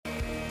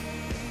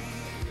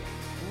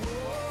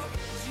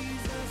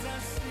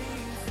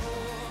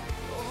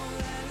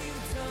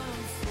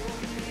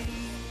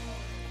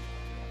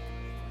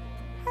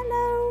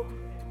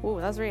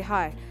was really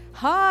high.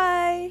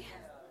 Hi.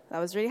 That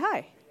was really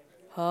high.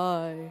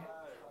 Hi.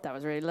 That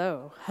was really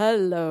low.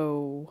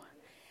 Hello.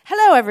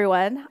 Hello,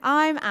 everyone.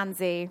 I'm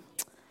Anzi.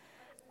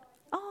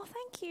 Oh,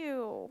 thank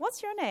you.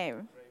 What's your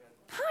name?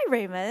 Hi,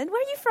 Raymond.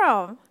 Where are you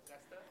from?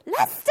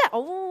 Leicester.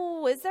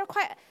 Oh, is there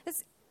quite...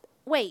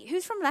 Wait,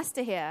 who's from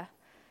Leicester here?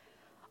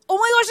 Oh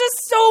my gosh,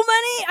 there's so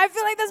many. I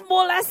feel like there's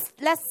more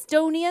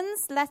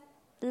Leicestonians.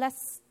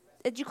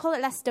 Did you call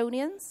it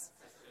Leicestonians?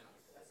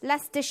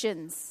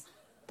 Leicestershans.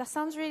 That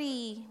sounds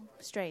really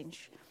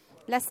strange.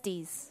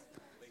 Leicesties.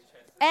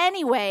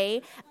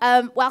 Anyway,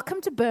 welcome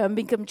to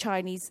Birmingham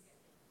Chinese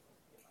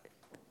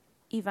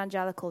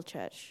Evangelical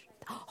Church.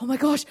 Oh my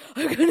gosh,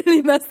 I'm going to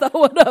really mess that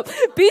one up.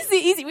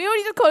 BCEC. We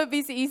already just call it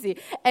BCEC.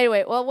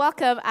 Anyway, well,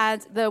 welcome,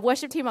 and the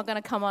worship team are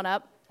going to come on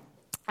up.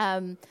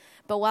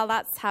 But while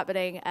that's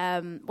happening,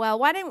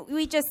 why don't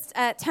we just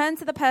turn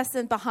to the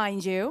person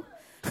behind you?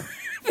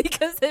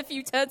 Because if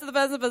you turn to the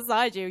person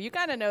beside you, you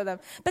kind of know them.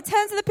 But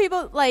turn to the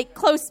people like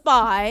close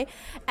by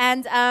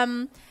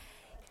and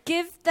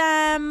give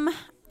them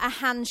a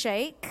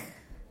handshake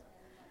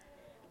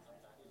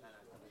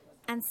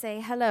and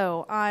say,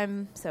 hello,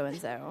 I'm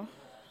so-and-so.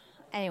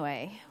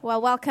 Anyway,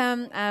 well,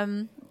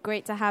 welcome.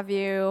 Great to have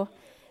you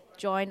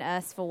join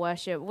us for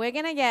worship. We're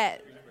going to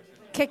get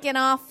kicking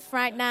off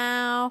right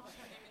now.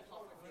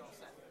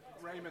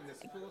 Raymond, there's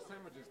 4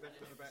 sandwiches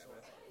left at the back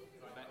there.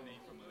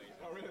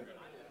 Oh, really?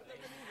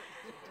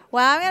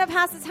 Well, I'm going to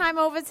pass the time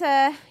over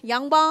to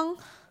Yang Bong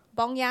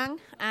Yang,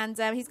 and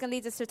he's going to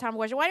lead us to a time of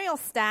worship. Why don't you all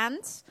stand,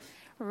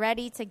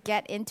 ready to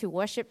get into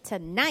worship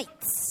tonight?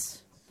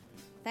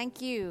 Thank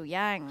you,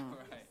 Yang.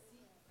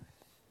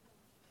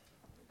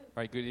 All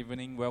right, good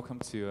evening. Welcome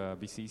to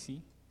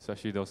BCC,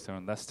 especially those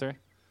from Leicester.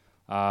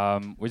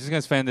 We're just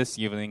going to spend this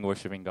evening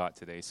worshiping God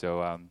today,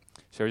 so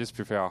shall we just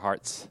prepare our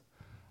hearts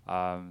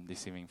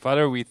this evening.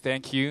 Father, we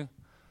thank you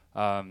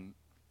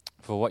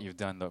for what you've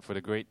done, Lord, for the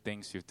great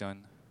things you've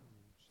done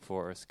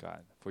for us,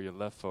 God, for your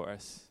love for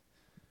us.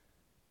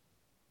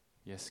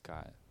 Yes,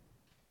 God.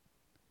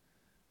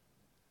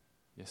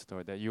 Yes,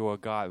 Lord, that you are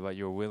God, but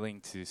you're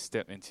willing to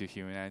step into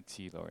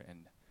humanity, Lord,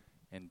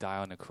 and die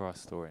on the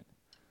cross, Lord,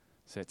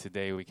 so that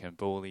today we can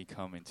boldly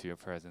come into your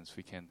presence.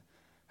 We can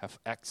have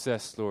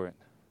access, Lord,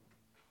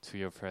 to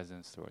your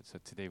presence, Lord, so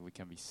today we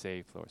can be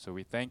saved, Lord. So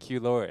we thank you,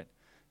 Lord.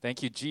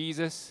 Thank you,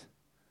 Jesus.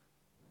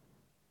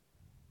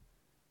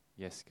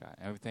 Yes, God.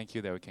 And we thank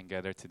you that we can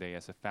gather today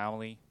as a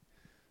family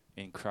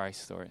in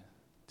Christ, Lord,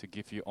 to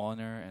give you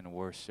honor and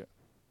worship.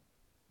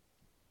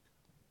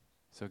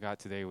 So, God,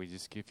 today we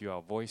just give you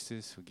our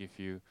voices.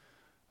 We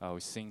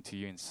sing to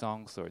you in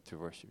songs, Lord, to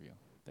worship you.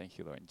 Thank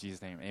you, Lord. In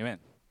Jesus' name, amen.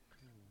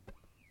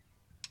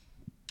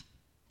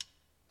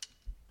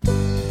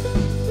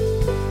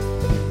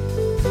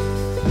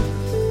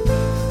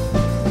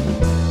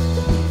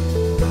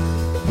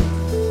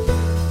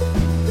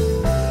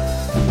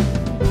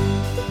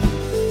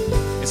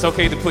 It's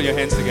okay to put your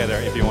hands together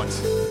if you want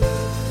to.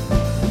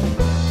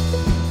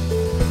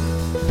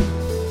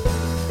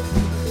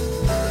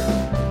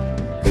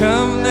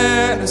 Come,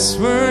 let us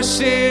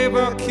worship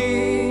our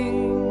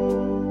King.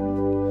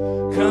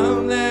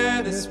 Come,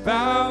 let us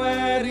bow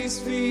at His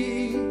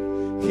feet.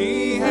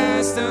 He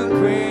has done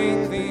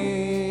great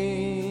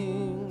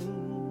things.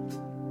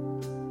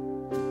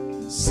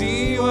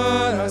 See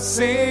what our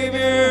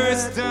Savior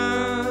has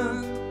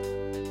done.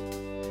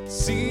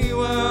 See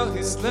what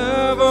His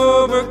love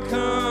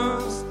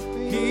overcomes.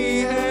 He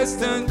has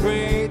done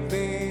great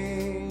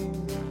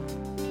things.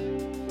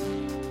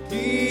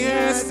 He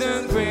has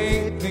done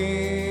great things.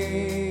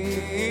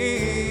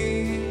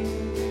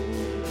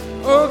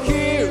 Oh,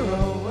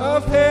 hero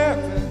of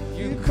heaven,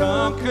 you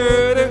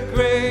conquered the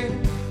grave.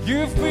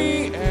 You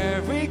free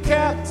every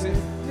captive,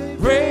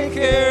 break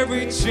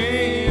every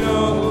chain.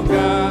 Oh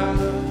God,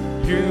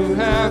 you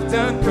have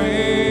done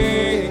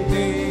great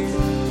things.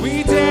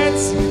 We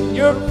dance in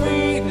your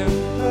freedom,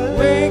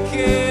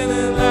 awaken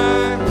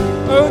alive.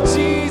 Oh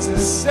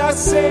Jesus, our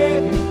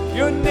Savior,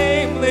 your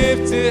name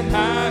lifted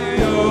high.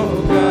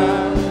 Oh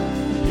God,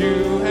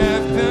 you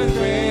have done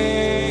great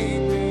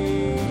things.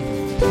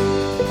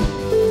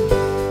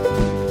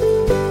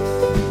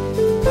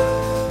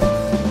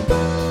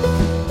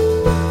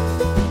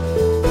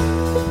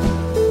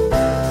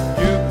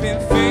 You've been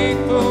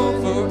faithful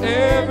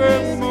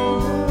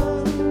forevermore.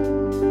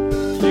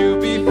 You'll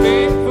be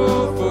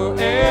faithful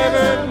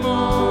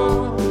forevermore.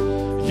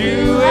 You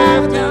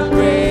have done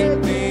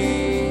great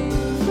things.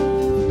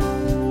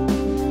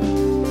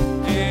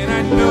 And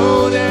I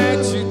know that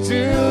you're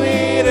doing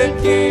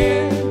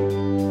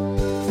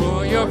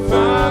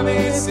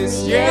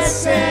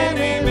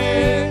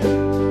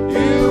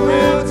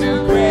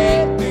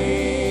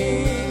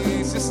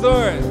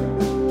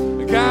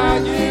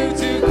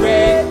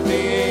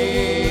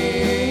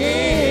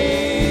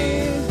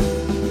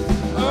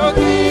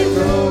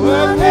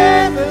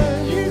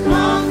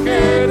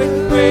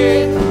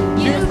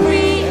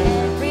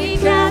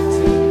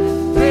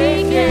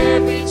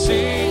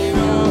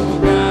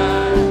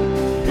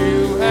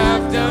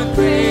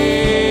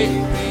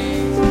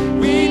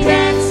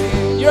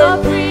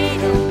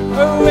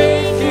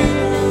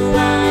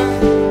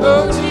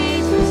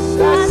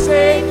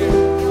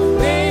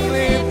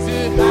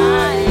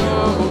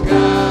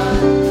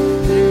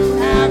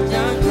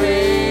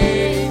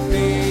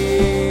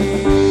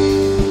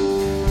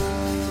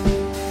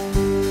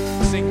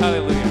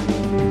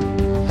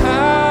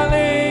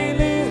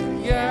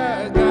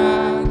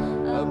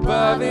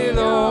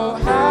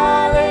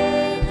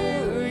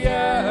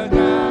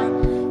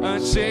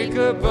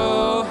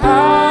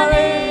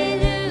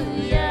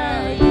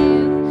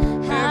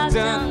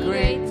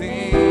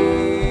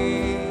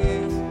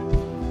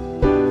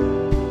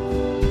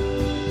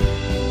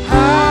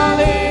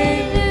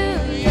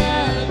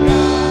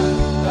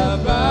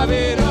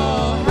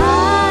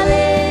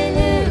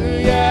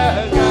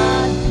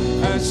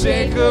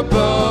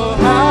unsearchable.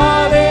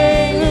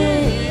 Hallelujah,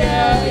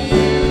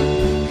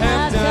 you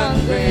have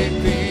done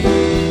great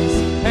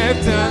things,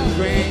 have done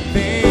great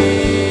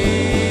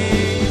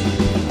things.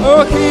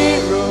 Oh,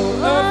 hero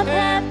of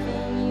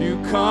heaven,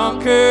 you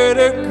conquered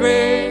the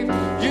grave.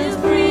 You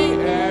free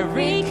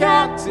every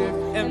captive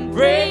and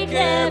break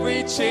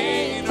every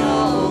chain.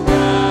 Oh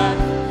God,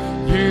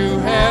 you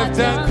have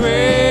done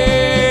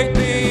great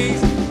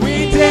things.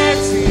 We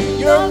dance in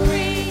your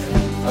freedom,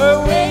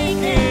 awake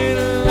and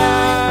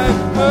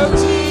alive. Oh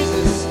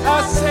Jesus,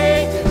 our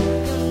Savior,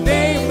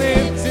 name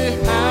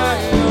lifted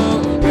high.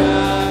 Oh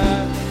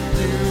God,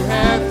 you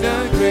have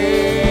done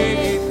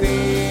great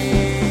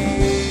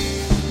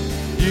things.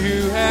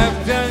 You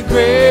have done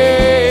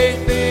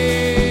great things.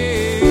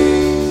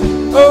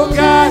 Oh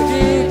God,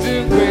 you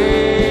do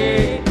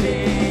great things.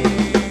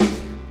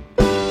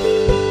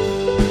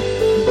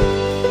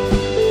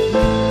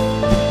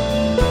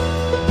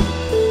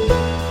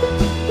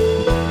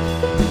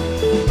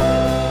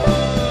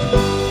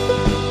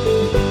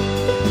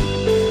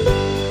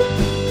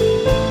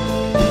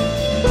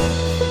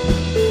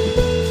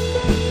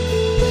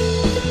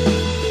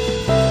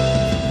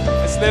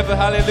 Let's live a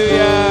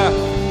hallelujah.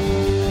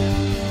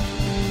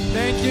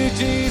 Thank you,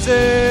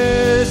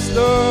 Jesus,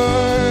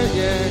 Lord,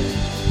 yeah.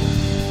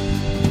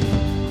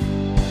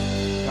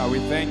 God, we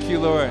thank you,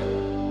 Lord,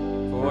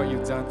 for what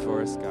you've done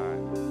for us, God.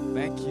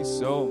 Thank you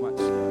so much,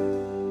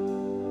 Lord.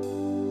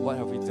 What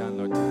have we done,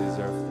 Lord, to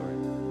deserve, Lord?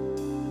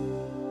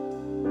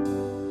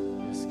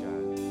 Yes,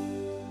 God.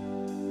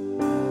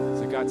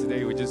 So, God,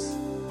 today we just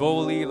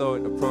boldly,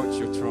 Lord, approach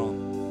your throne.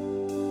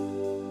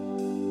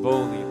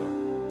 Boldly, Lord.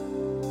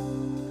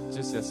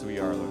 Just as we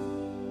are, Lord.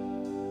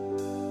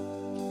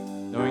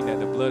 Knowing that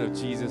the blood of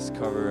Jesus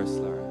covers us,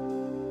 Lord.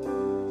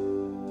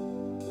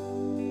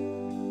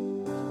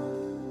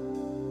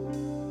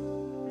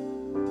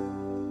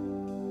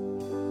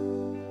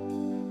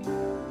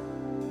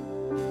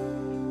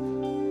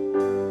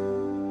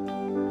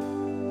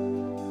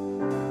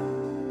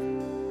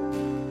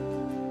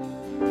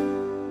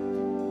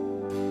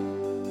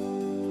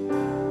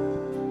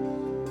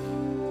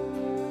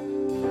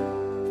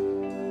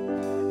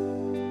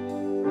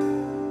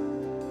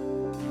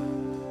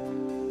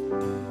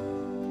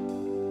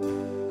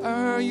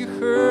 Are you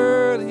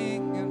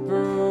hurting and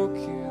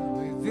broken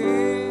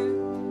within?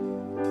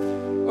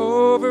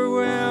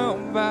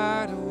 Overwhelmed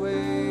by the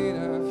weight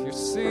of your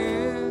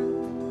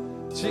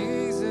sin?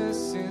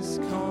 Jesus is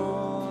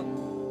calling.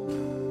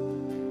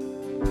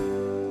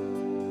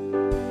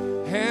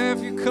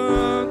 Have you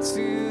come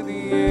to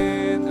the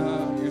end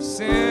of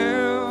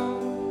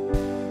yourself?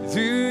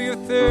 Do you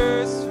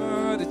thirst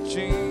for the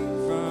drink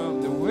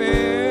from the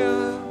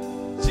well?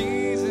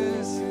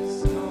 Jesus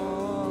is calling.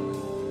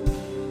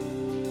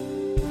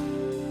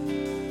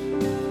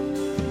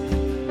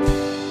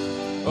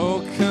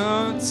 Oh,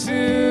 come to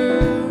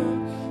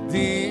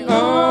the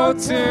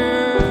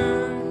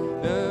altar.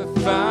 The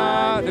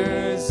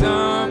Father's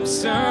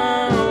arms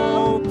are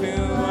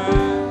open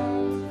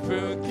wide.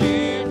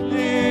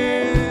 Forgiveness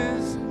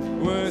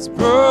was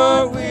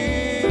brought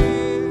with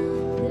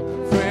the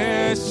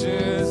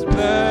precious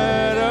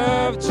blood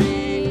of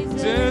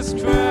Jesus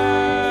Christ.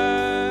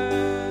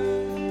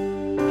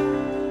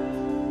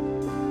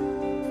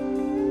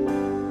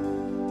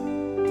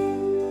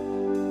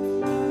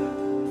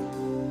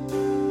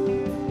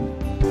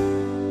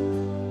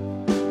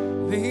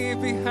 Leave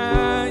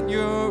behind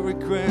your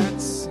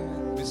regrets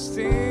and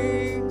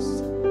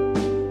mistakes.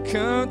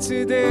 Come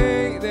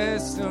today,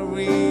 there's no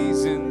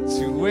reason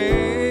to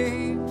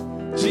wait.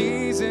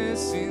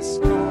 Jesus is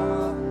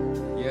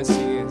calling. Yes,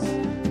 He is.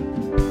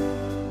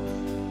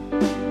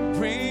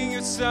 Bring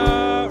your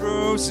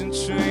sorrows and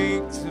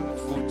trade them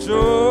for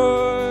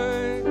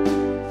joy.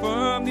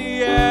 From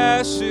the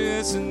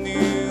ashes, a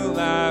new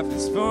life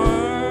is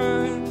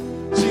born.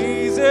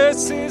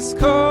 Jesus is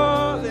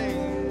calling.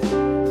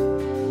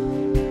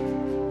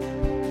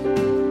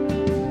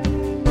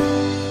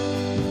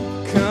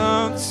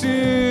 Come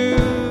to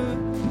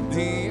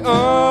the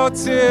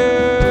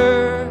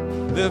altar.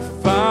 The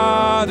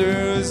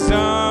Father's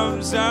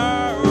arms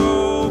are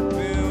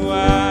open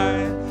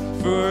wide.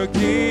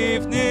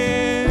 Forgiveness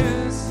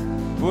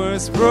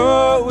was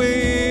brought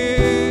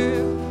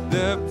with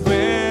the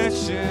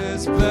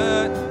precious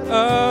blood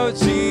of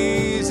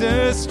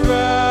Jesus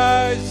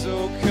Christ.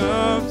 So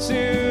come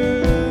to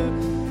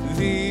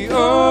the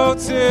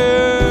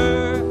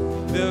altar.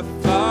 The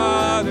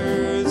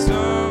Father's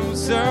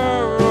arms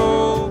are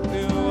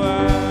open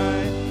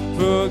wide.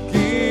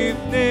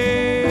 Forgiveness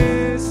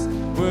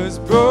was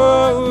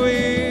brought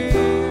with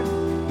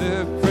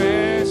the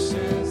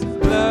precious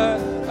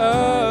blood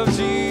of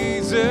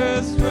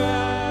Jesus Christ.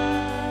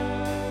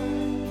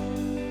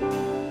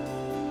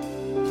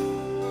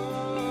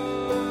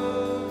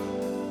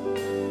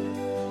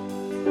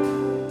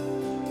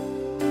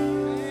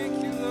 Thank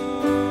you,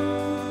 Lord.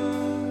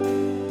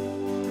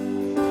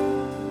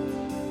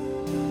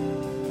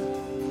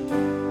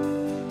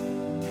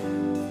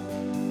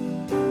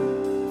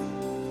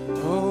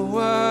 Oh,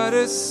 what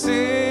a Savior.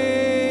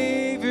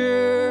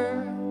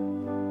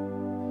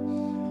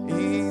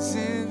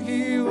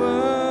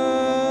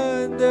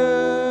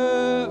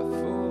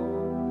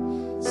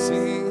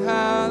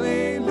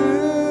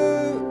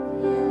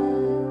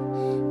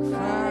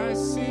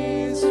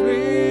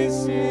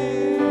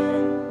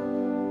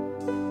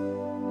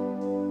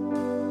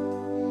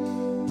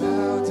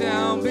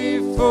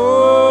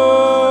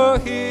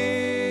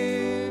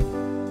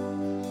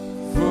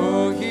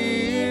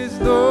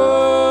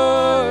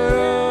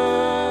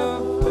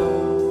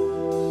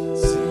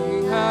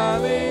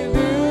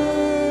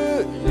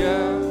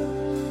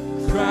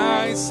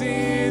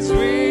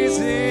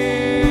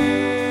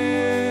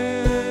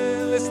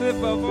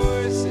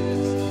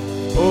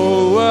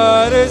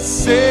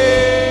 marvelous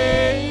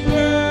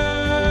Savior.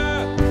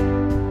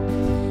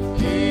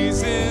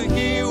 Isn't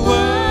He wonderful?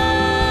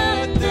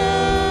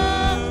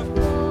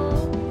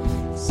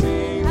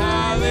 Sing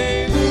hallelujah,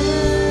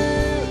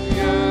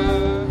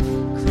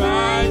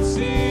 Christ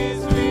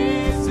is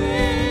risen.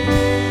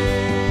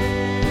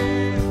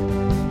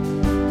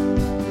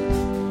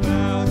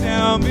 Bow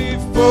down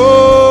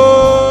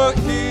before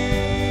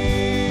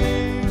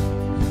Him,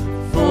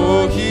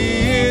 for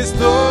He is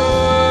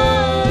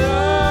Lord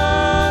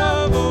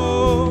of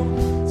all.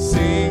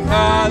 Sing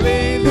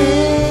hallelujah,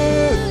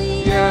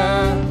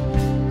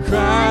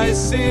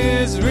 Christ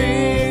is risen.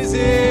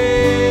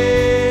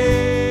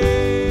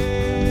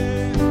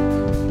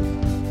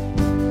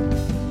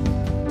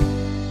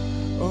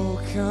 Oh,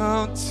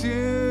 come to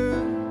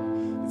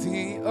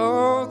the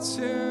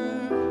altar.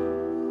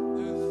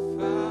 The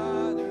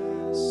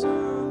Father,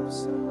 Son,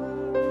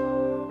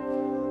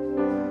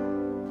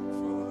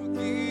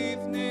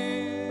 forgiveness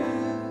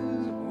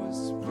was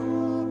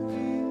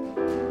broken.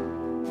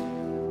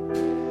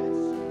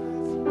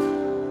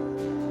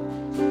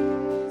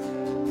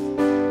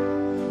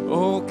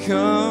 Oh,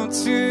 come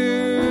to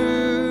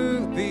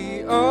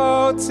the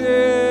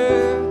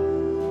altar.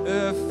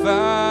 The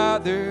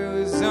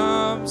Father's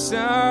arms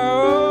are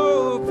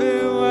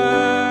open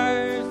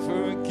wide.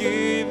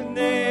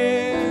 Forgiveness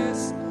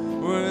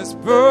was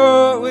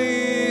brought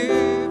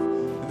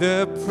with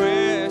the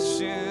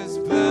precious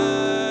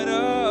blood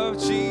of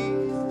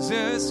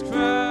Jesus Christ.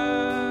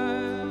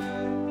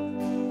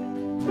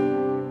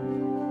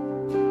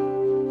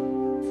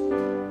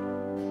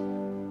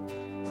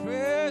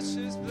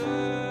 Precious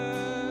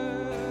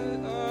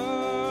blood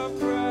of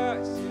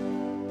Christ.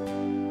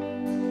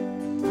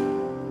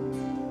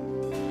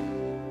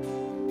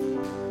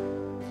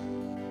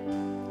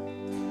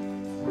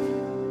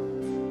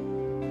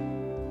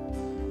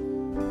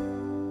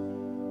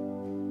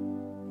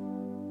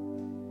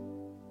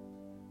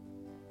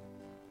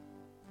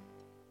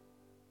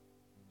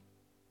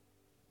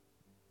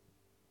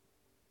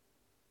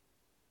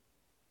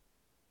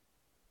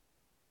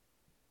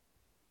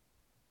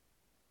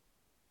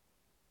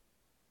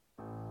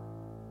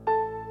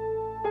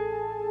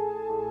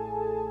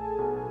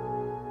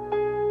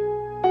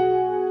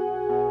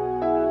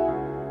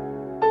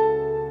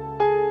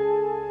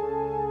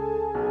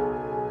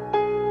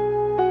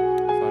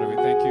 Father, we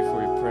thank you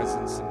for your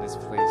presence in this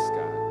place,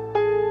 God.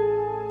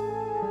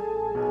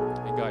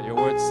 And God, your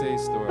word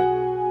says, Lord,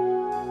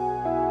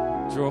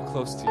 draw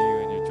close to you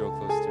and you draw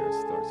close to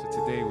us, Lord. So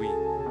today we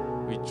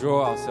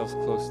draw ourselves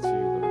close to you,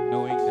 Lord,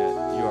 knowing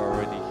that you are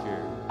already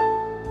here.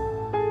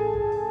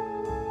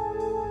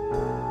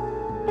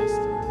 Yes,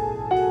 Lord.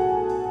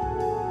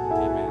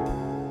 Amen.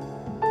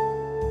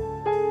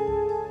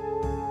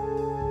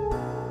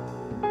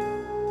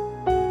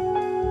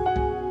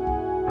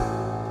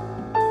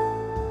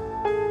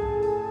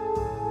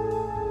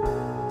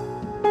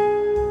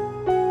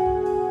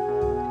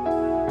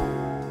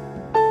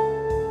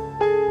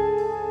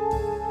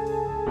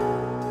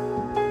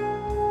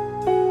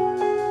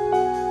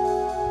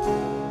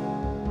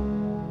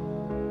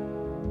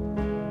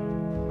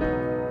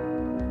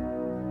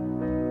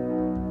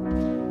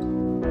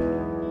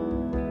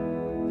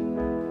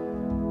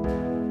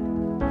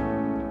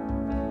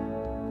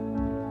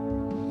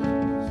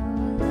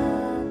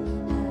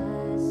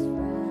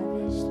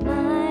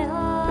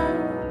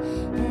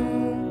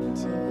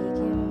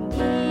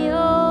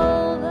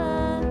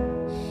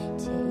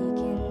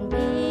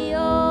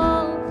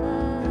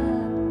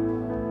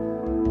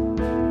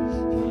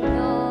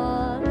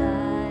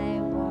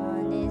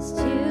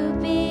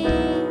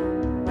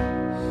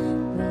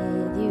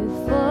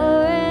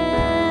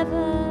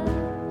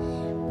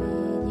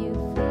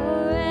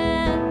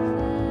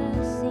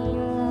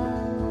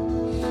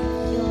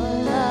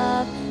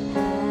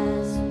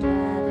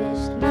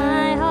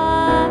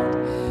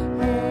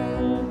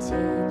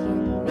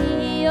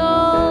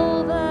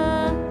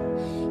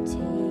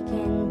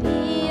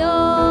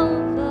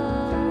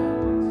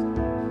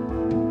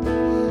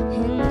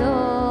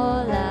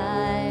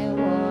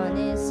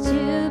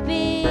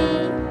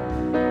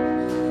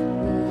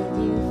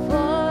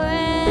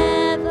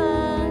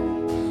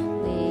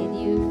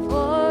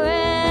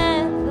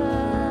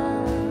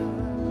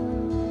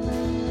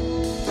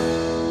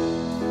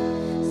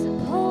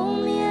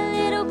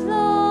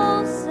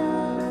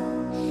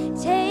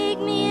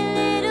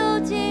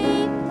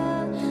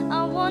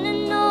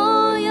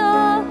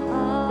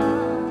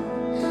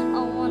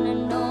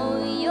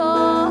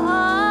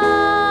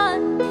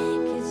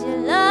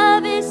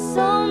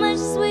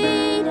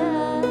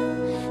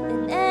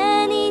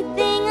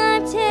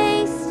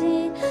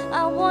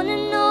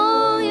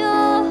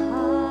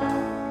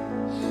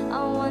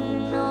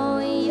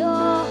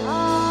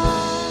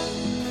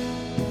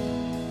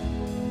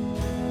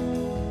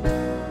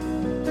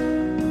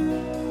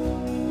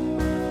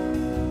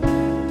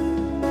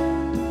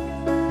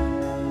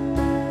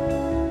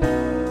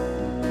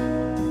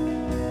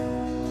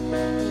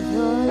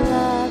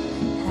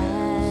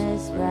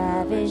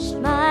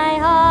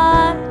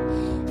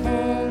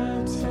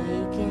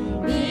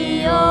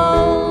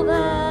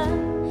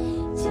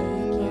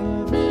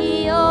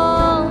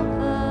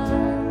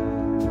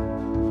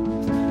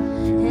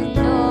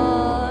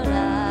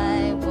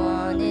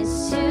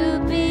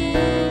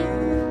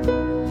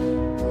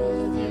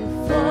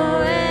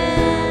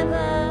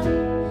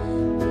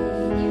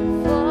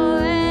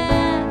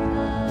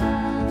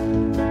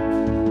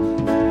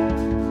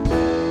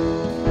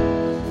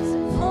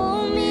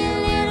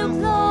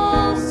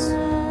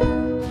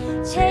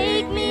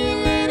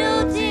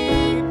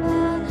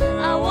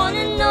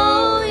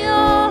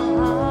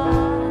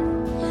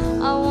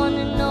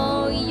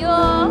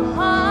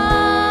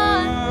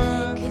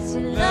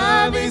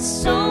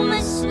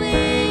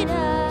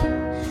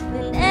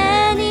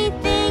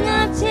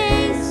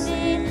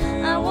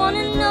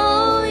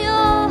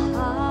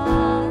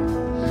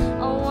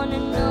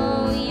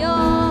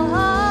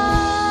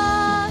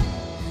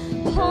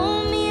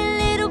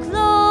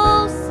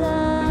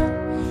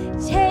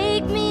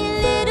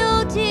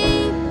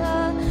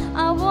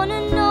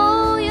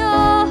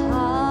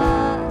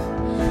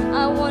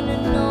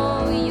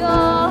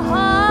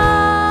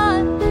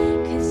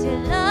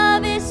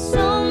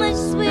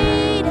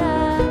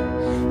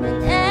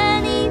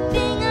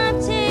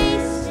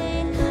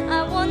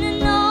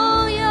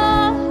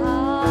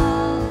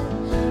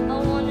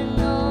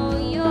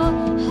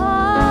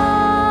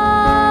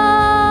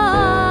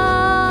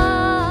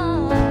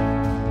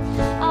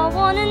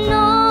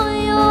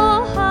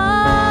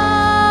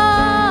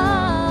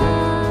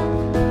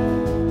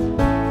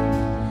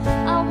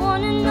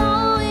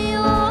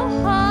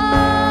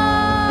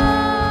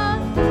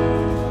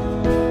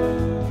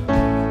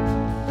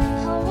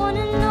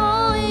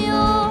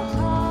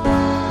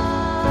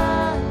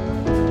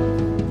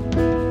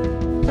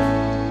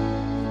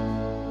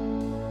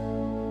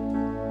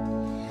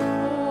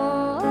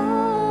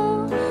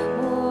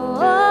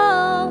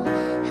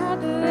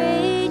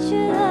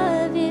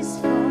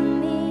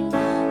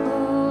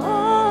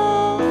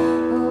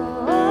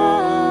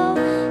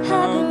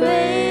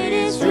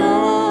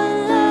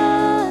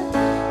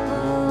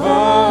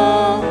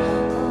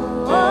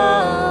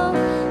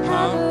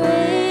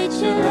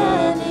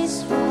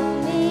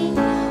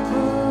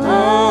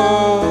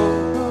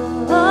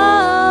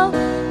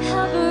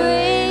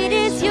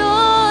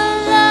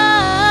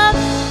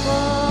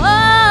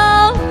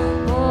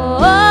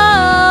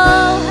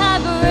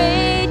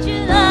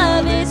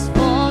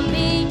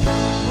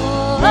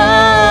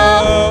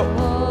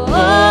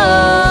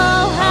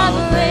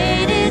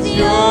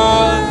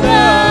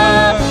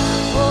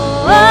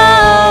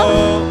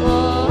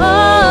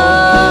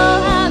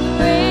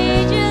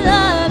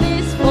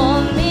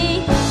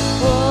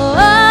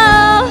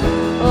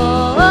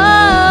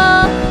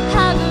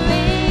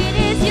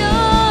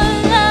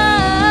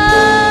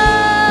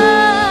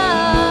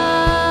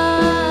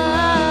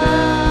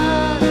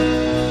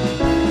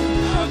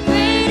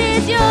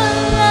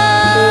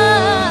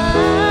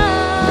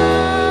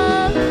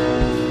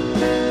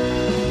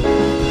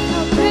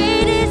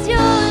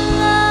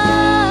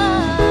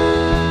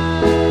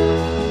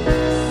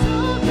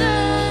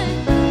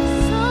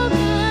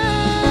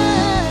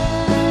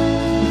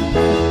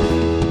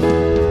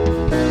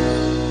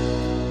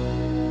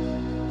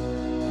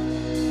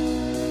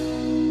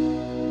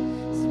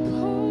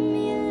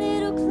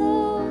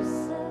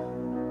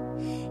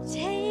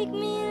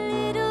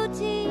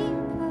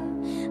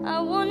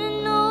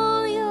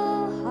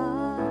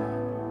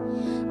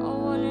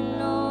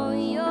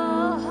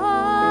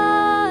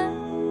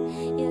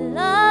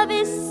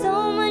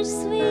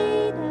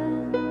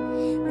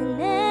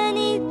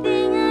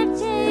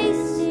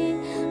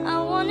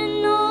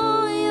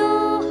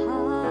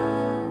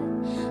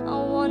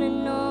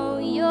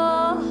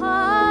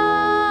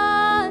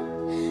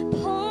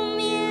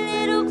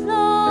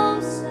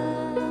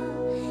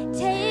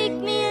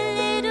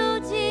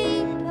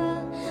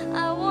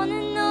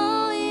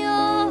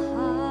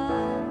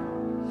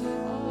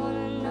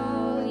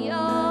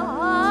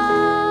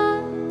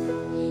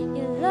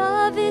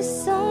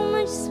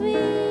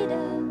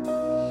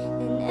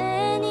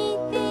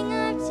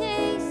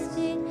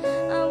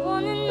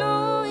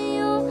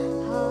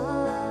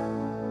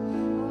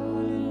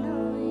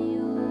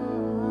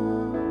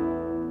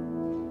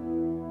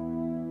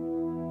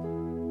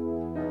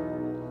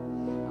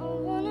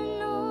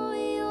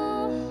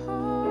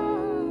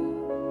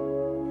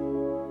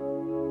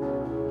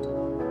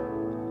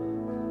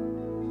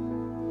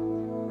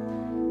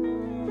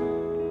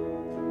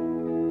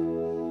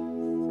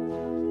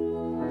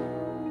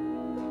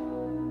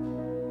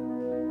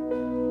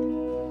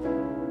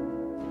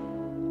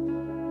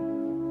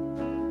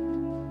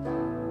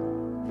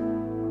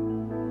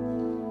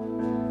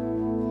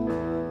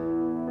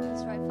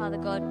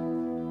 God,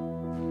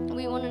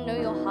 we want to know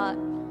your heart.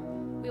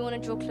 We want to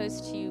draw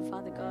close to you,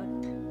 Father God.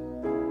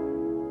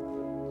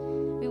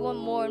 We want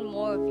more and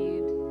more of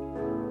you.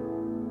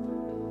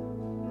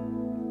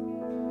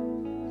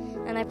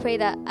 And I pray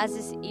that as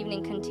this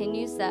evening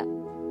continues, that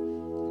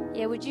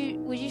would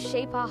you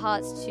shape our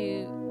hearts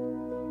to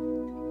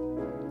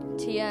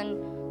yearn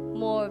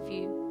more of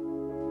you,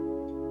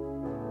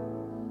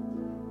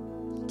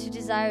 to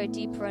desire a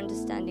deeper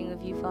understanding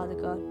of you, Father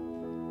God.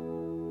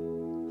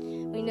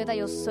 We know that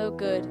you're so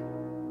good.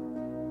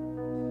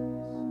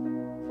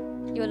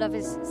 Your love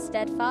is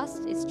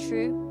steadfast, it's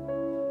true,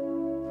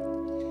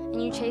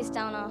 and you chase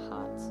down our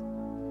hearts.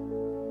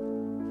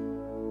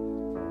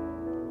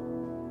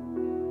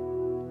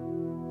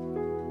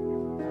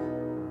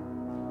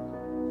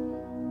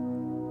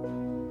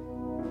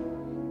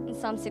 In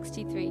Psalm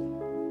 63,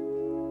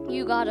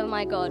 you, God, are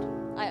my God,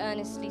 I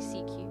earnestly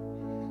seek you.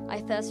 I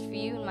thirst for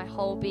you, and my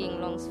whole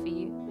being longs for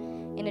you,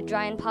 in a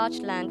dry and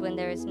parched land when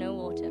there is no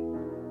water.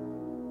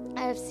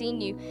 I have seen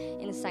you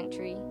in the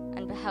sanctuary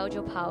and beheld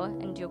your power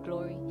and your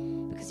glory,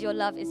 because your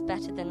love is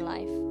better than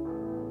life.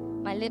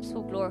 My lips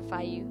will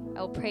glorify you.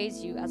 I will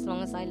praise you as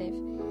long as I live,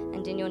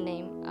 and in your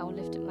name I will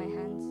lift up my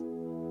hands.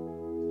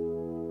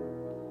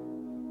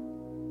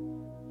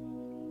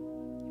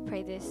 I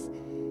pray this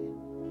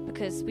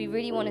because we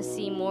really want to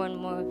see more and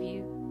more of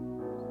you.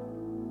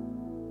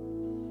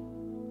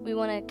 We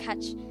want to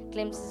catch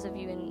glimpses of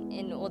you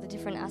in all the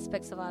different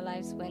aspects of our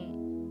lives,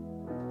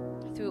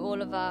 through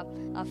all of our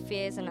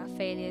fears and our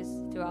failures,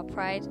 through our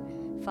pride.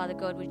 Father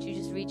God, would you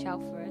just reach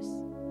out for us?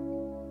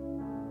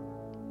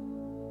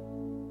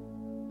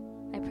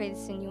 I pray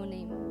this in your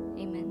name.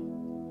 Amen.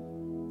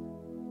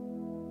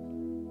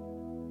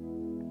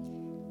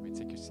 Let me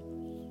take your seat.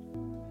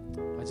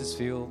 I just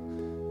feel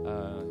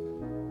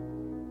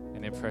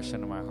an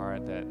impression in my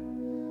heart that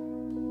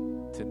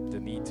the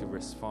need to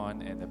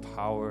respond and the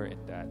power in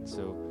that.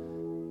 So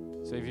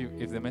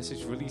if the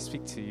message really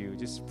speaks to you,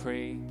 just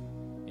pray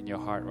in your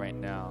heart right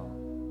now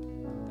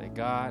that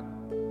God,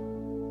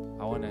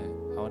 I want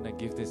to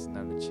give this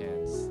another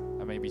chance.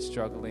 I may be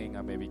struggling,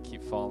 I may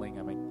keep falling,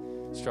 I may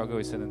struggle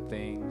with certain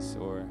things,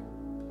 or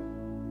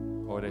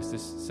there's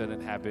just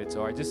certain habits,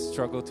 or I just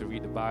struggle to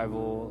read the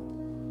Bible,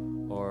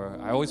 or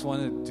I always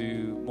want to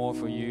do more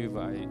for you,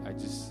 but I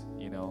just,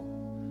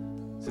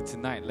 So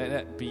tonight, let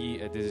that be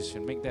a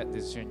decision. Make that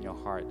decision in your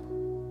heart.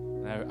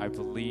 And I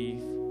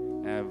believe,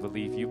 and I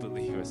believe you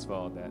believe as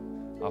well, that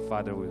our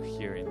Father will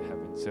hear in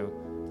heaven. So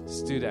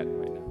just do that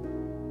right now.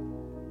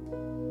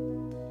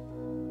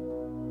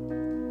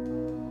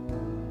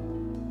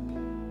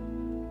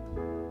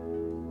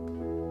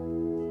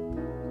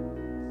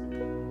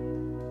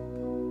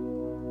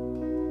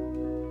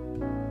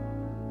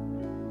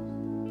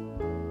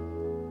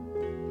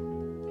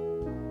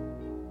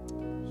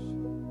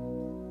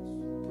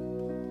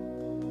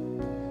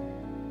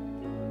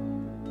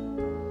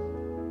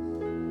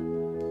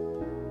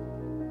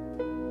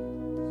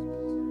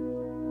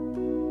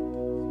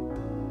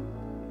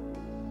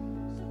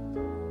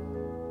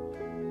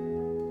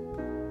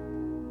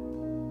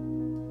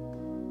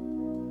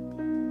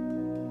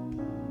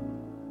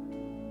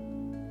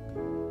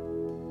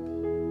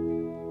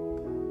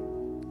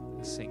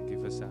 Sing,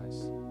 give us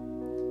eyes.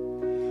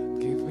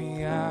 Give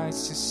me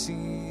eyes to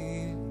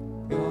see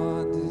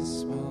beyond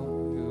this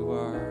world you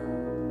are.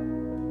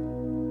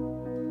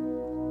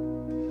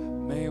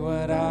 May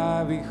what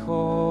I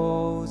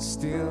behold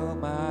still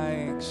my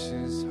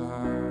anxious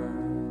heart.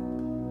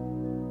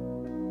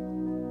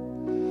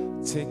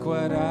 Take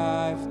what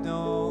I've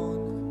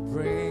known,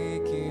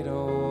 break it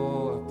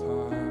all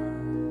apart.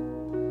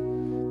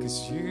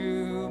 'Cause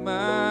you,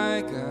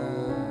 my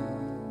God,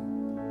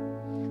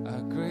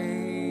 are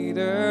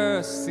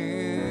greater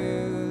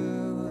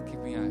still.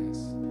 Give me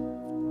eyes.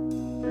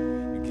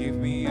 Give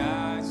me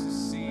eyes to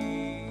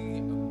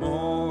see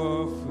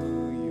more of who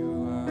you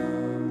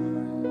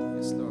are.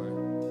 Yes, Lord.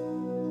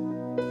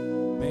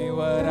 May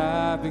what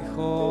I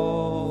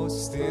behold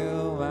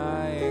still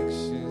my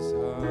anxious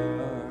heart.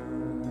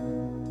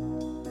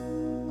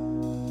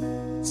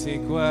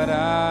 Take what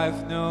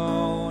I've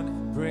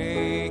known,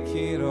 break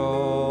it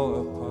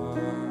all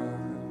apart.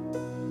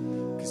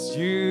 'Cause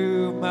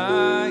you,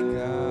 my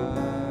God,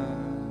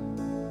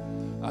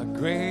 are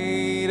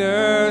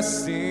greater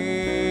still.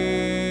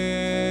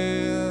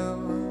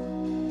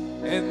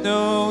 And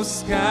no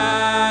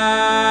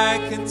sky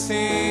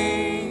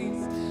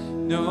contains,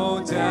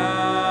 no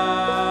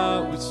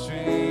doubt would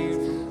strain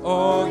from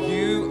all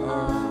you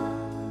are.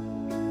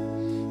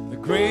 The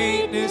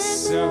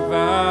greatness of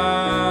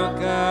our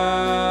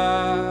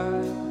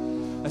God.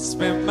 I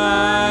spent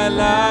my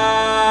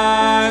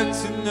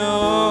life to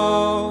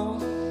know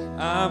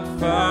I'm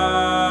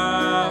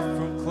far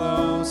from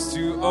close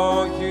to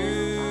all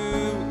you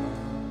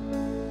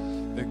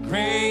are. The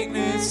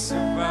greatness of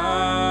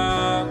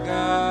our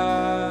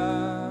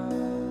God.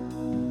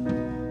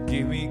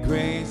 Give me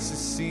grace to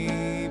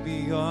see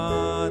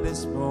beyond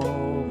this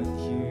moment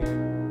here.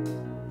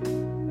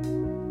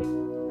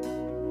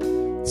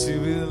 To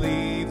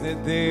believe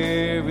that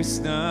there is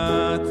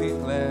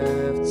nothing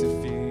left to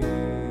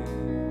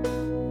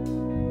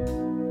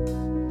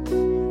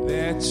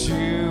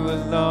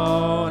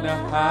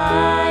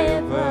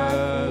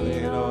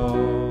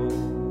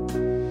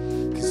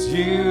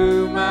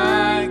you,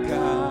 my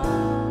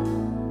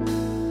God,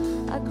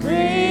 are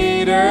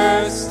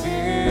greater still.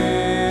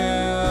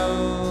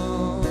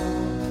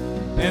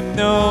 And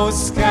no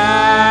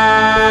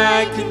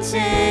sky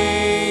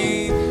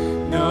contain,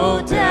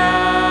 no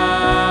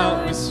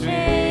doubt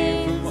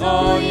restrain from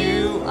all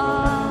you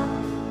are.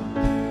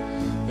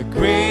 The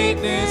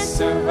greatness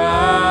of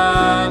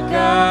our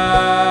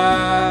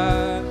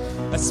God.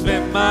 I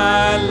spent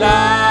my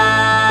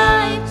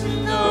life to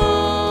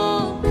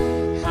know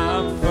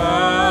how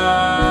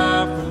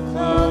far from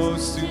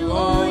close to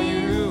all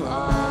you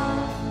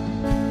are.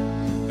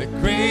 The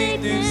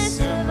greatness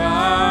of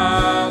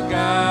our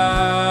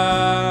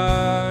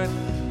God.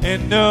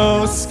 And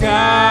no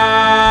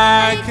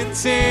sky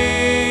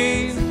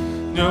contains,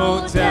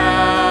 no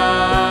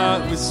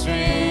doubt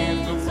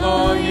restrained from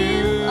all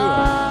you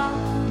are.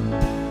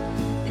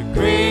 The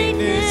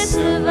greatness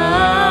of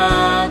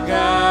our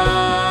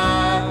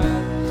God.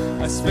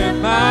 I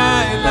spent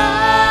my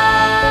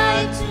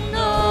life to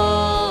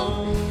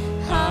know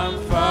how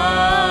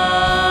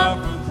far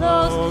from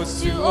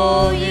close to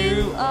all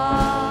you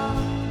are.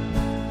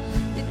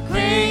 The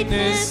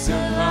greatness of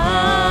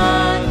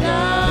our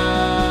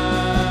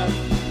God.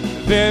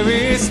 There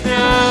is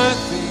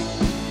nothing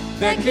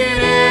that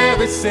can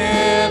ever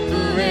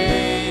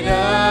separate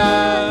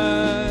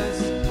us.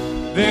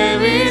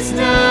 There is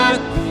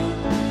nothing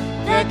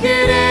that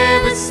can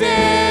ever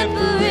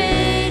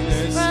separate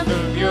us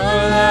from your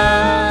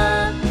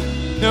love.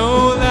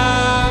 No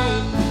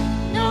life,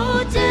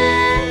 no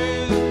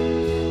death.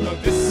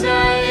 Of this I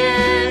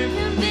am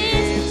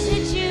convinced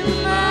that you,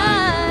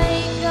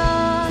 my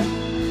God,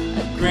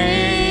 are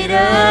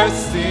greater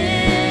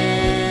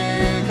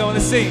still. Come on,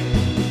 let's sing.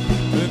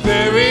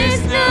 There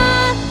is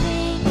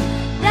nothing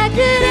that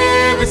could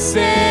ever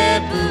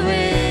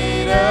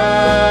separate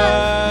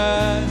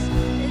us.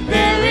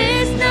 There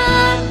is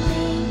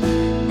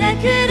nothing that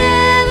could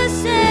ever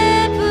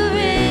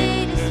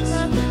separate us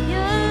from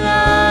your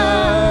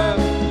love.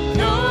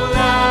 No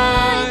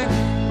life,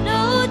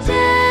 no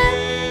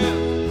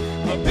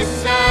death. Of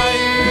this I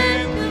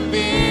am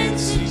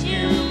convinced that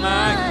you,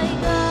 my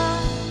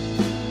God,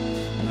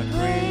 are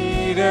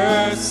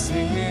greater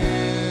still.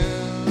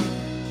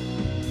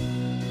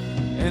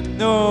 And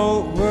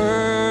no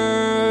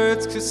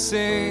words could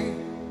say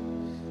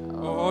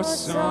or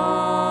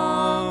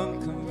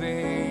song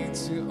convey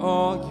to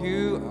all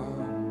you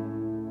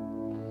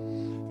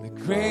are. The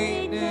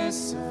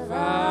greatness of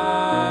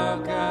our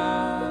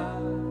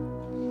God.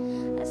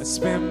 I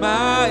spent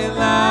my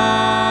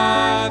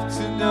life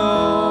to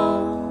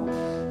know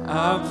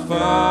I'm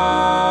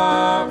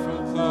far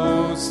from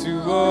close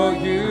to all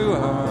you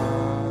are.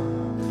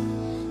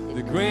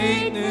 The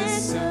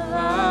greatness of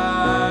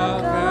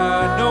our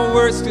God. No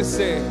words could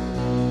say,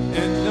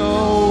 and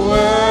no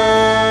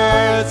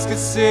words could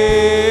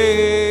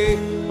say,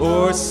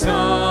 or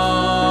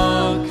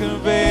song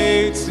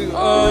convey to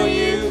all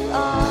you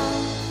are.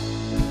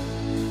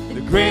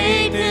 The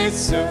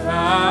greatness of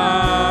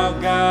our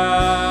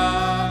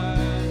God.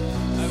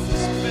 I will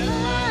spend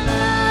my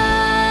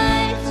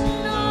life to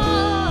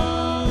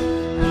know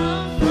how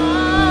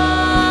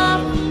far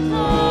from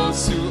close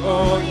to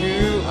all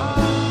you are.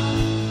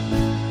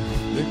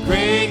 The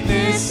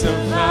greatness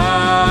of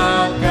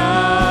our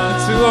God.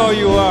 To all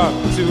you are,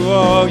 to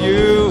all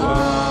you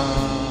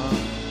are.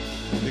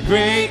 The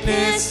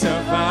greatness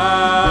of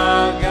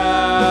our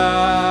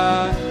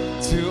God.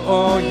 To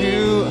all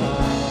you are.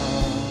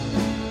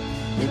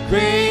 The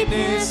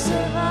greatness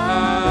of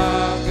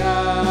our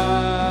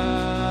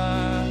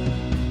God.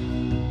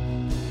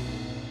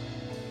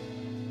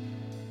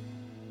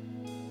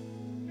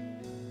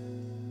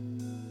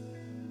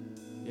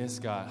 Yes,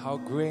 God, how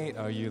great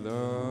are you,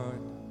 Lord?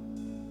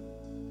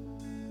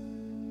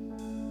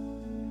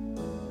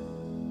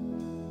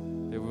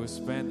 That we'll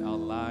spend our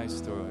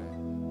lives, Lord,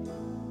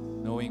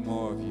 knowing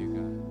more of you,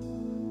 God.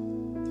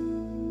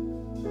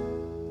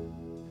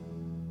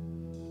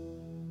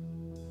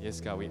 Yes,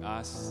 God, we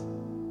ask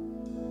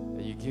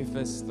that you give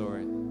us,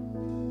 Lord,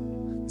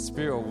 the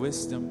spirit of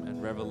wisdom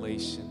and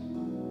revelation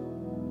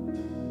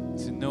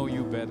to know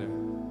you better.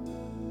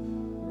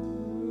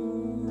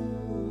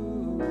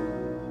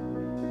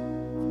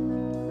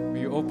 Will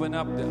you open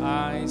up the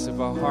eyes of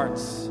our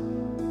hearts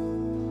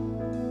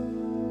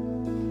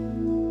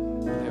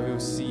that we will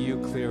see you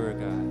clearer,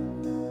 God.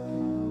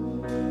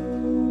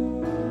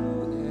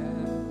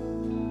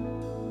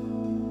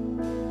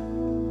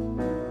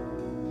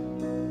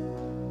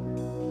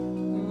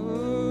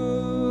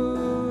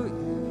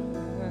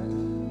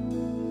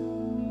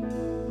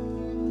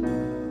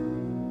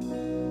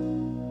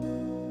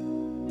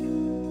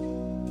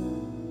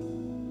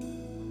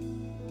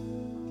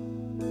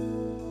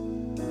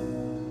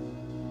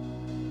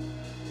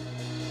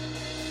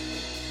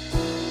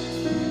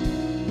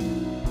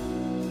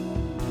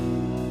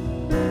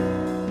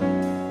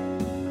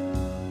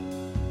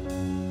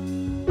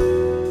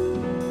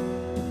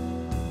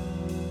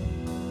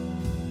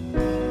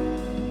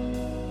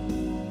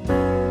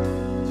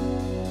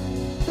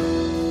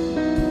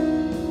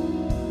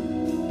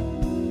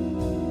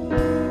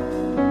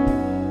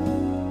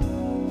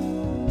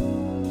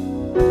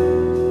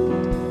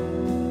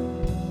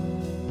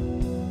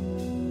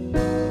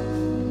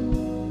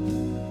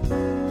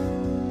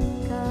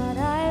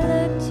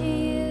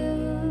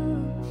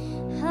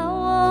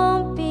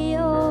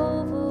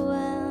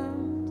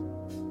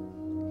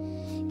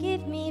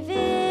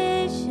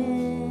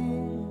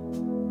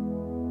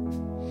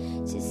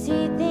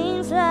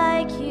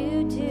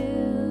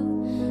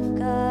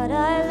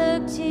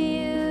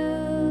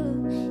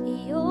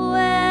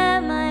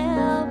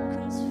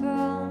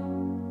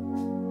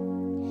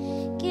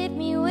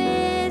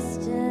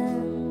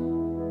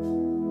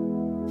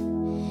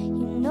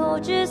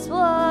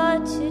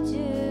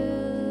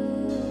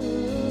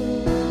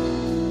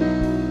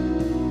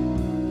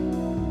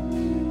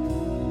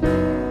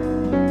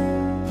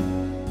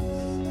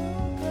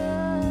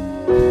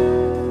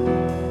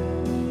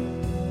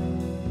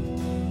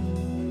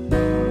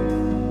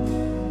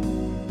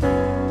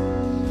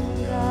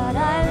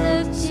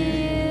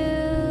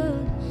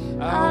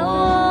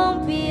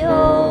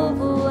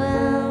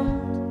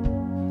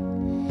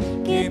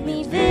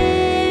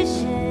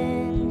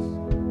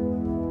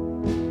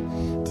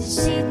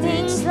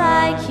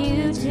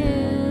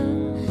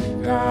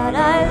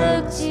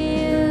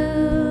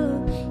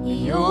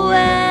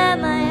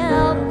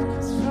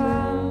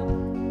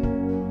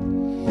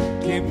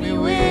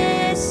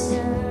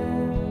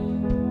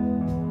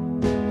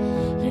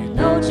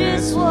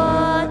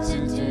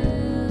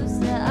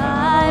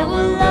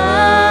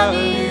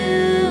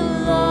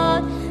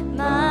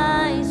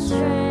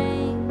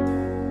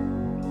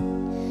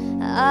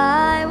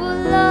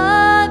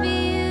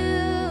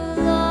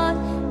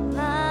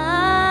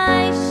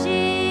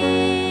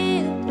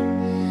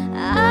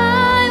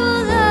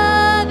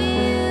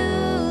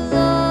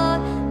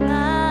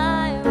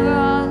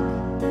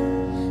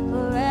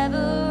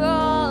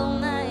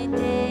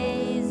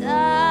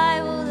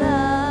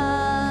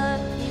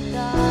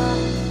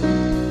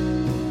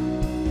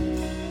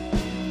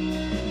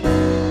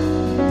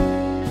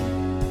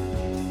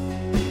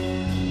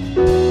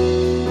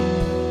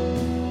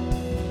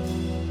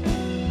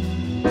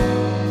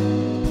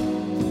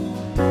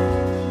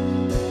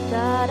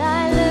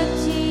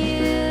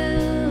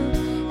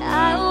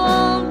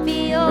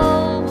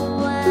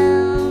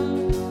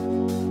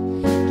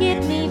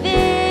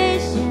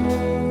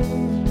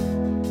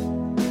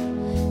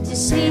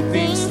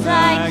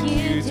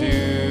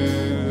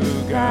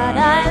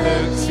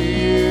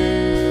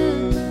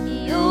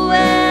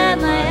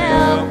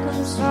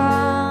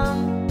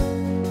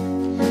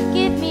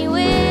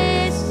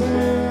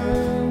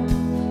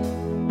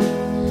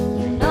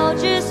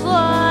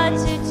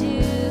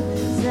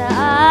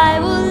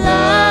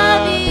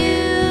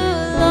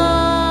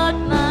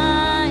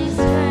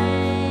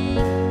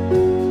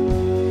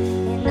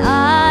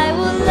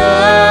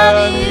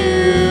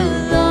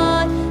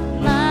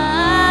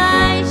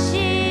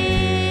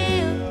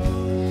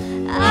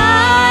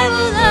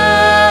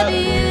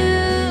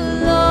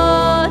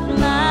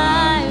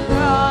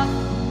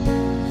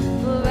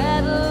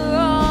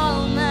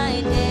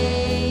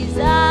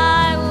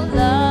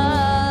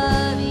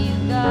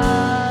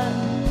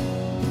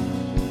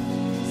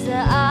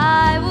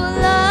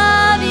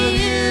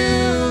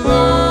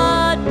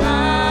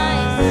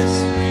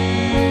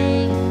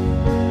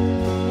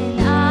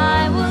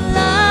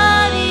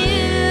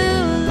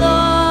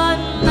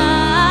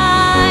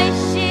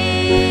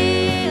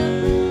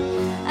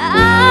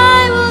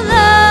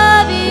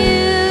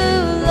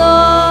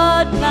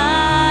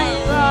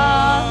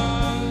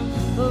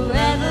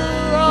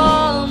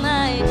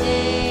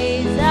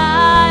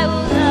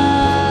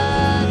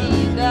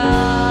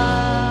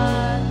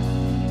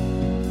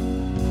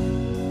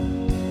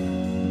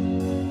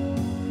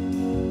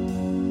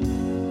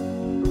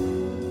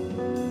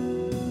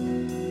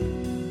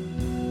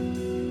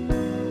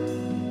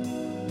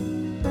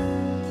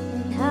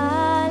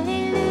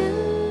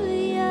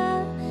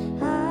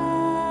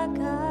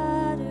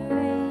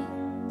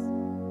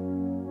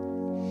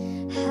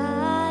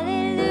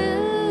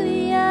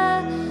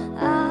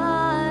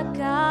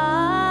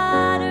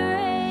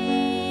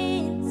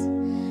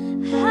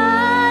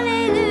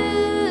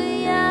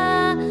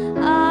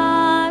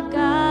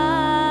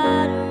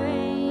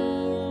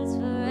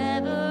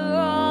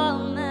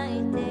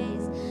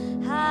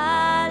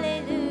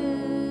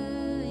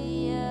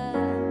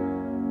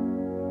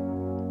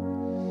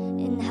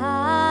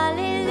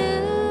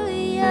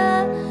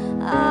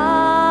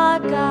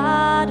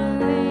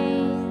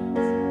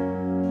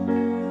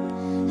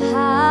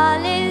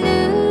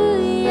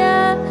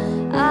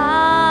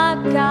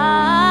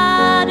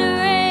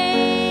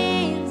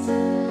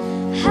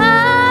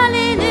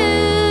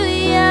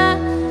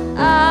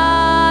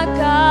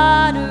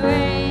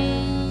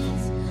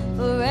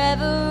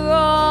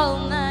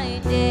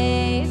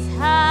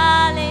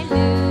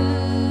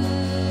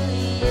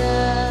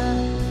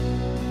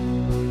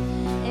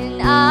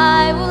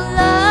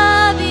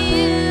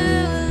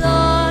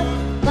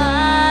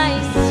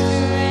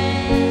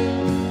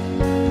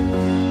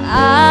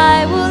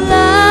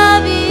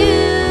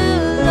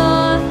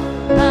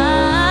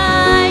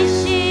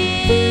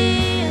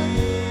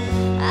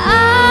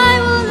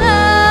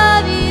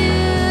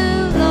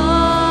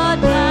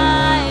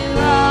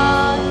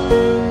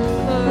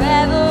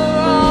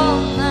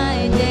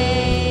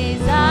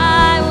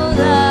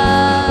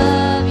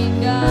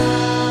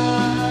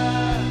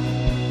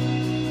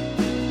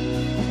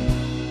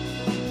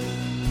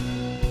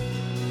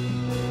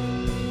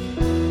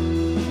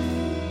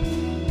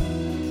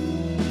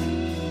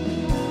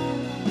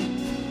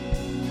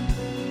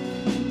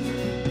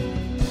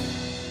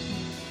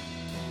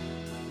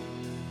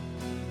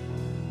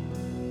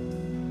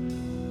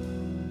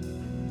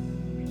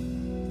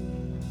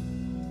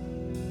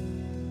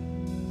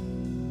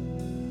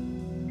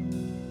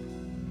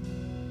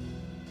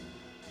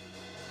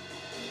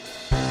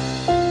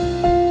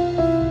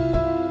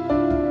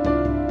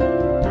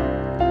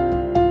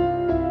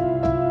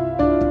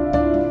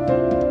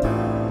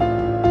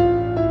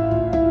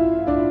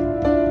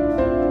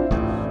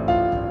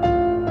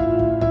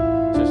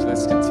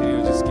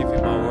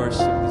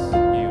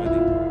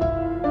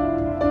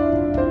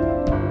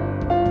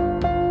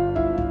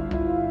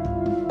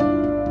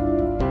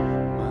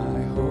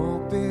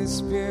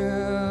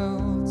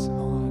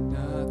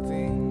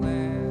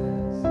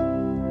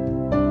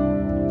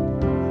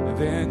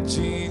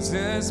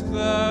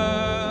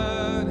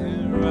 blood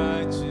and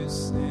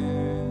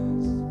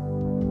righteousness.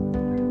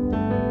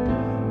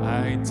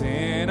 I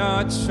dare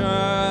not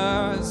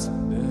trust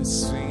the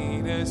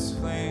sweetest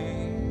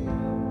flame,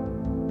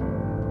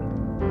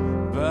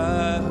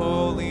 but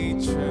wholly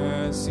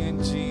trust in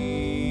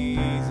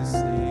Jesus'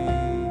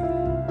 name.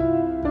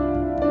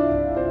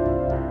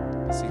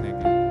 Sing that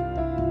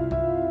again.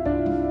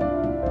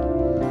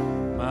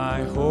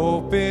 My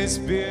hope is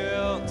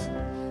built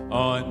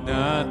on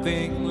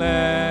nothing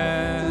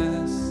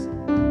less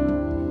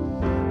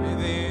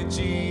than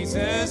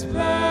Jesus'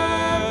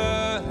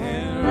 blood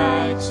and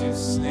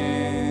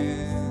righteousness.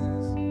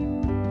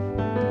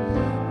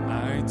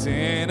 I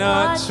dare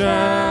not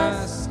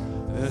trust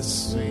the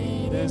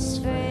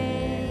sweetest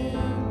frame,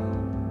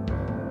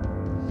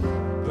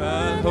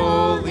 but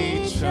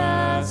wholly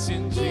trust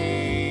in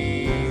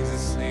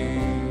Jesus'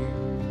 name.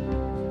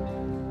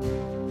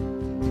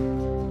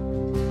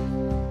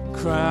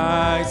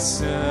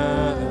 Christ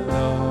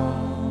alone,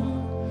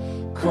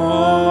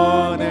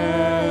 cornerstone,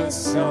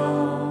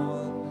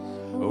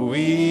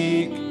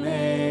 weak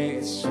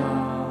made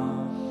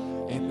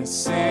strong in the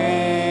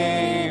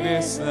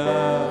Savior's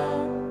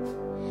love.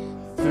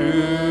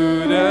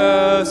 Through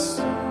the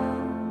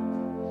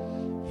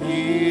storm,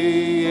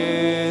 He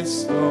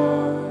is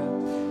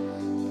Lord,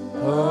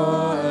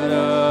 Lord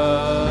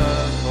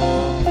of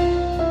all.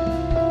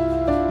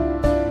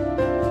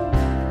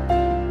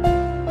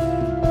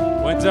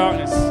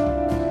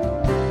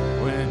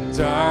 When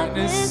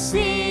darkness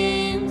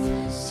seems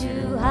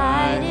to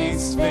hide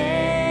its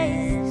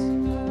face,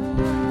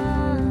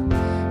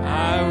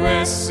 I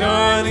rest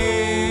on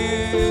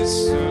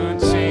His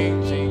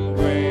unchanging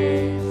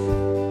grace.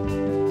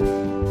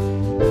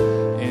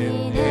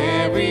 In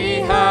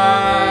every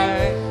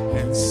high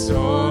and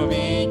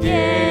stormy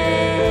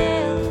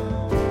gale,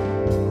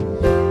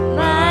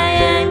 my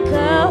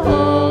anchor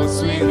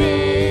holds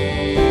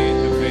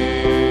within the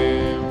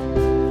veil.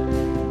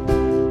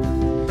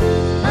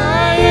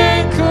 My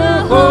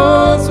anchor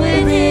holds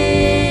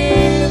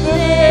within the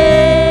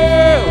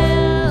veil.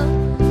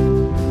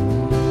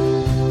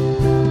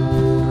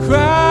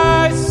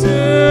 Christ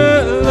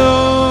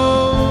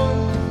alone,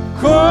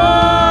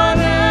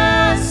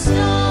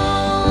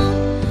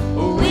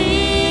 cornerstone,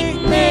 weak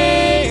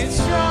made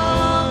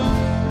strong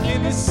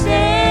in the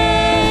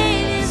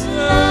Savior's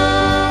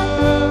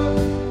love.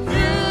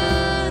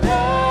 Through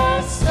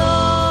the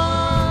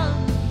storm,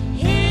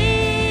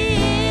 He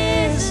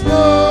is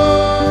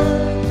Lord,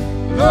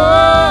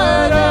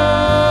 Lord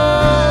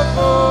of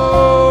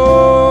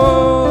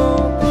all.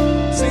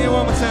 Sing it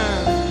one more time.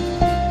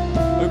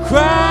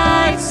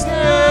 Christ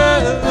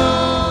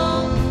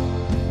alone,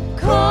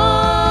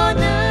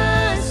 cornerstone,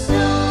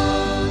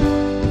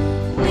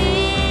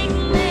 weak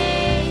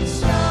made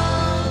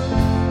strong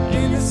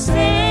in the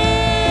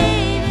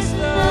Savior's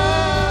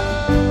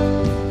love.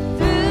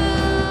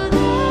 Through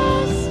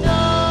the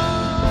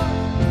storm,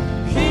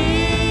 He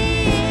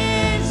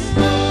is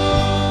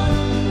Lord,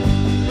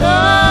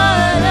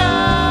 Lord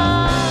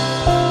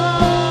of all.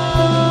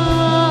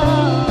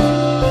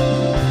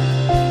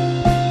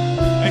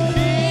 And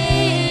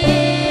He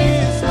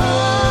is Lord,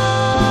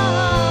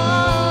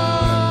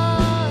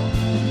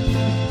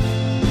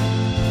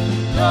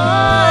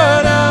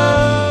 Lord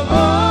of all.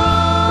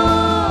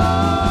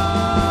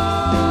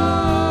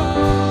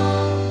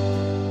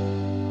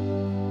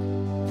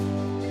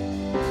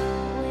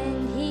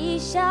 When He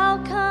shall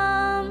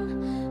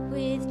come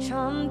with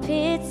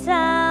trumpet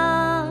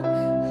sound,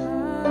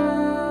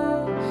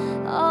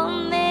 oh,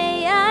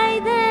 may I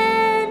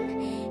then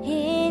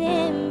in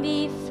Him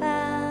be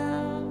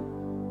found,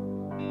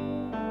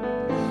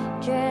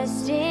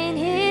 dressed in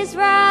His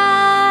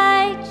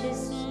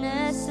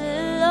righteousness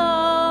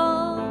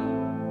alone,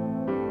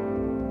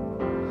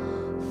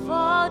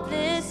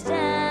 faultless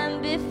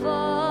stand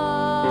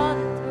before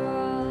the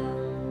throne.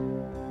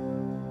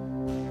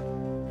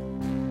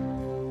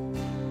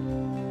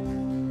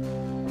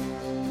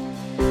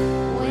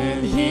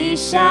 When He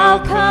shall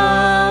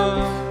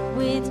come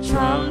with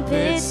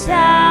trumpet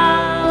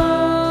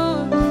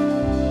sound,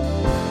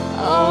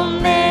 oh,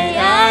 may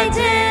I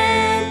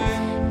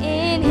then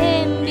in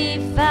Him be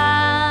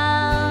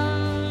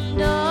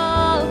found,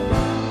 oh,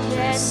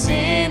 dressed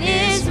in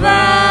His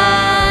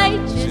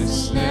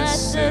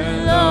righteousness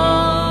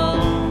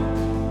alone,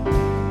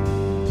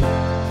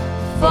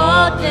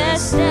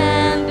 faultless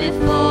stand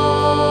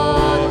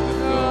before the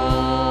throne.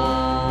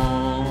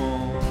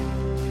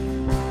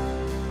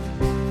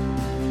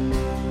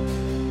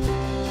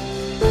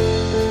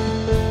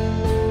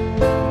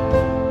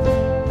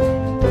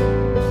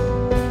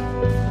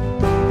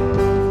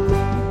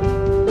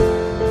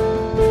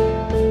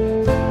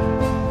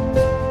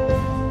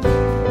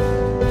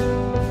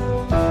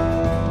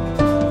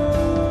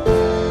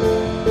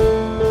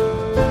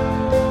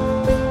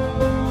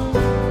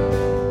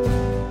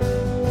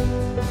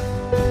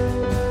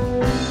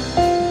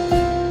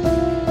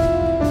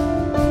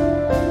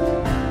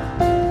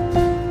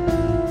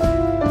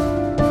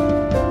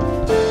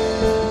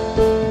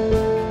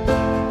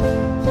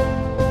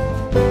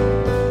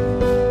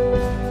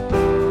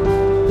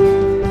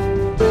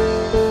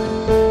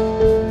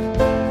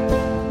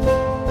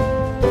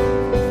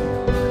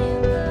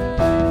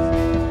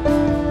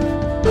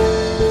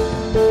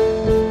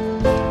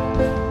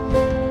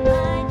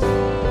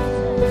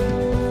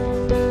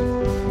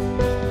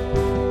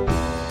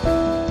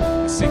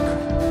 Sing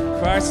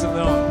Christ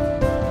alone.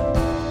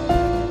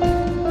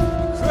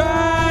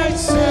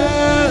 Christ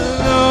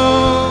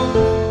alone,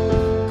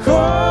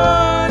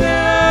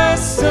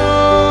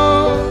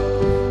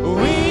 cornerstone,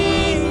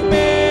 we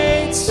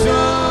made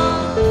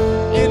strong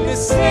in the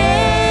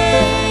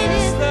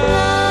Savior's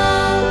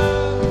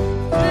love.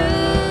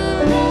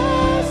 Through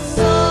the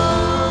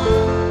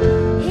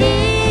song,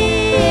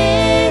 He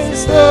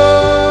is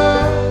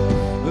Lord,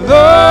 Lord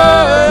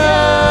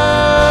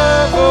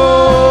of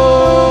all.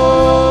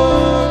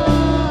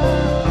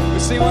 We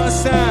sing one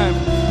last time.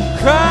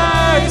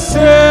 Christ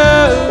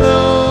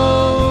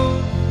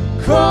alone,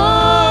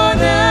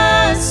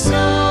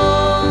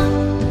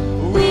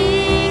 cornerstone,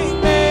 we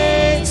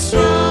made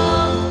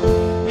strong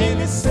in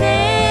the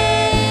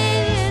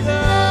Savior's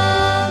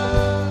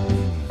love.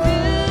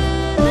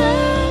 Through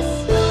the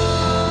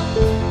storm,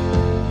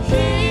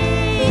 He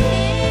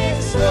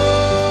is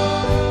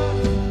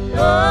Lord,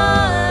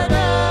 Lord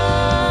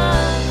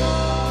of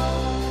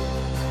all.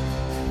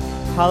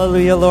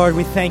 Hallelujah, Lord,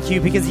 we thank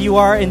you because you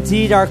are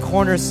indeed our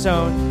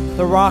cornerstone,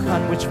 the rock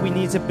on which we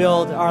need to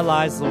build our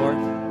lives, Lord.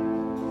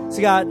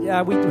 So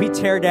God, we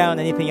tear down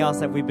anything else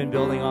that we've been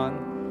building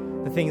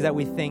on, the things that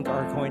we think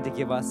are going to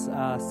give us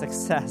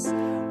success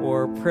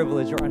or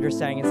privilege or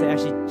understanding, and say,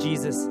 actually,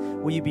 Jesus,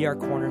 will you be our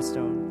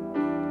cornerstone?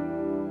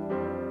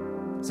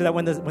 So that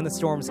when the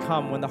storms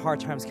come, when the hard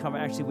times come,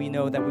 actually we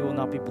know that we will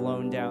not be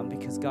blown down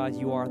because, God,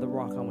 you are the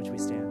rock on which we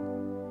stand.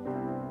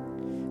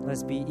 Let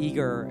us be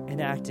eager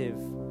and active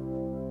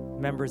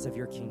members of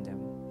your kingdom,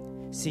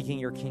 seeking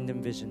your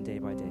kingdom vision day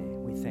by day.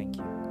 We thank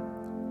you.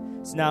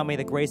 So now may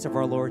the grace of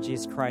our Lord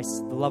Jesus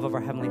Christ, the love of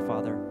our Heavenly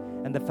Father,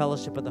 and the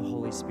fellowship of the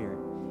Holy Spirit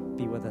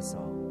be with us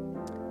all.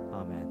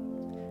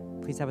 Amen.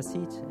 Please have a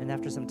seat, and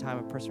after some time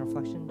of personal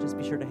reflection, just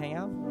be sure to hang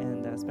out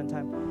and spend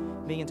time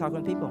meeting and talking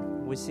with people.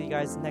 We'll see you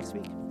guys next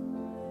week.